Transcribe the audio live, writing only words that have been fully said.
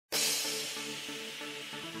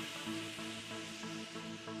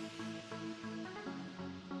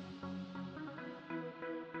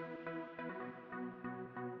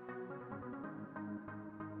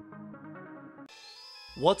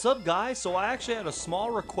What's up, guys? So I actually had a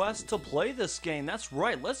small request to play this game. That's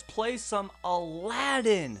right, let's play some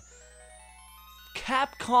Aladdin.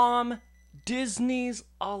 Capcom Disney's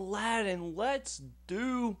Aladdin. Let's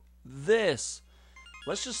do this.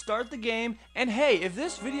 Let's just start the game, and hey, if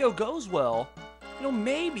this video goes well, you know,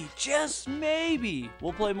 maybe, just maybe,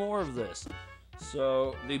 we'll play more of this.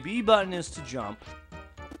 So the B button is to jump,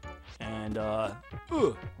 and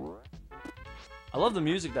I love the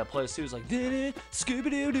music that plays too. It's like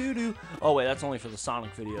Scooby-Doo-Doo-Doo. Oh wait, that's only for the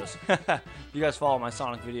Sonic videos. You guys follow my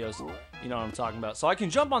Sonic videos, you know what I'm talking about. So I can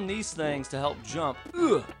jump on these things to help jump.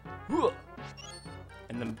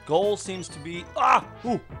 And the goal seems to be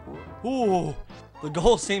the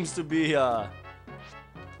goal seems to be to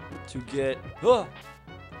get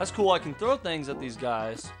that's cool. I can throw things at these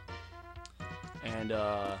guys. And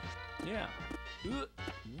yeah.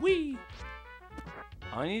 Wee.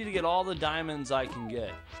 I need to get all the diamonds I can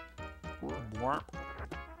get.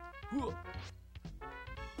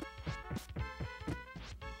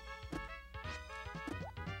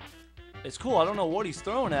 It's cool. I don't know what he's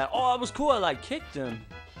throwing at. Oh, that was cool. I like kicked him.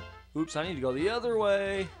 Oops, I need to go the other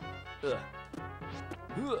way.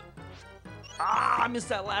 Ah, I missed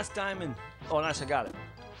that last diamond. Oh, nice. I got it.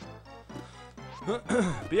 But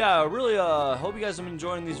yeah, I really hope you guys have been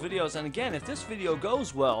enjoying these videos. And again, if this video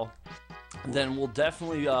goes well, then we'll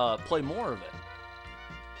definitely play more of it.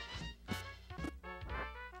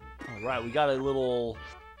 Alright, we got a little...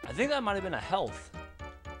 I think that might have been a health.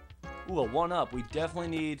 Ooh, a 1-up. We definitely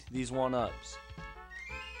need these 1-ups.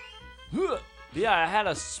 Yeah, I had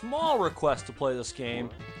a small request to play this game.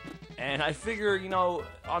 And I figure, you know,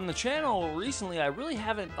 on the channel recently, I really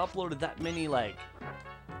haven't uploaded that many, like,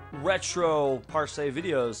 retro, per se,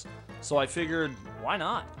 videos. So I figured, why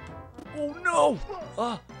not? Oh no!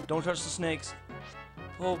 Don't touch the snakes.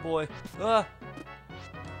 Oh boy.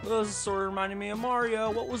 This is sort of reminding me of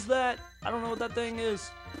Mario. What was that? I don't know what that thing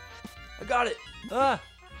is. I got it. Duck.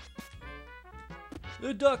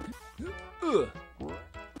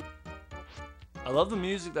 I love the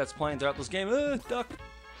music that's playing throughout this game. Duck.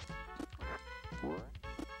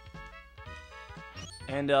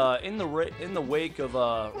 And in the wake of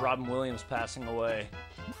Robin Williams passing away,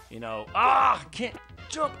 you know, I can't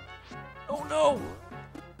jump. Oh no!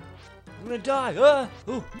 I'm gonna die!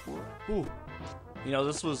 You know,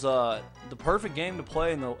 this was the perfect game to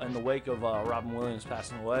play in the wake of Robin Williams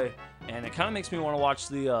passing away, and it kind of makes me want to watch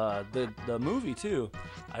the movie too.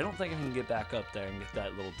 I don't think I can get back up there and get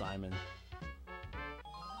that little diamond.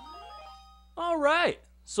 All right,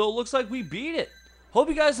 so it looks like we beat it. Hope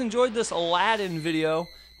you guys enjoyed this Aladdin video.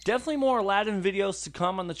 Definitely more Aladdin videos to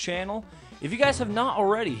come on the channel. If you guys have not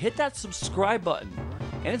already, hit that subscribe button.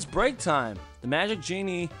 And it's break time. The Magic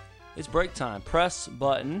Genie, it's break time. Press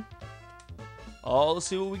button. Oh, let's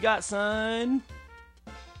see what we got, son.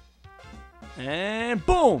 And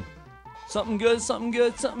boom! Something good, something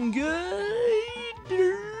good, something good.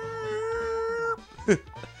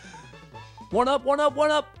 1 up, 1 up,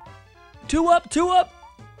 1 up. 2 up, 2 up.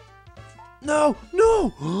 No, no.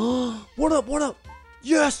 1 up, 1 up.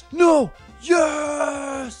 Yes, no,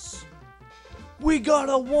 yes. We got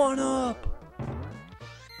a 1 up.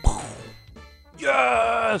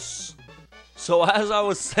 Yes! So as I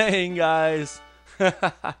was saying, guys,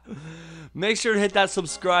 make sure to hit that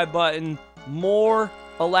subscribe button. More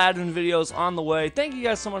Aladdin videos on the way. Thank you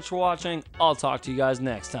guys so much for watching. I'll talk to you guys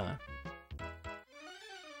next time.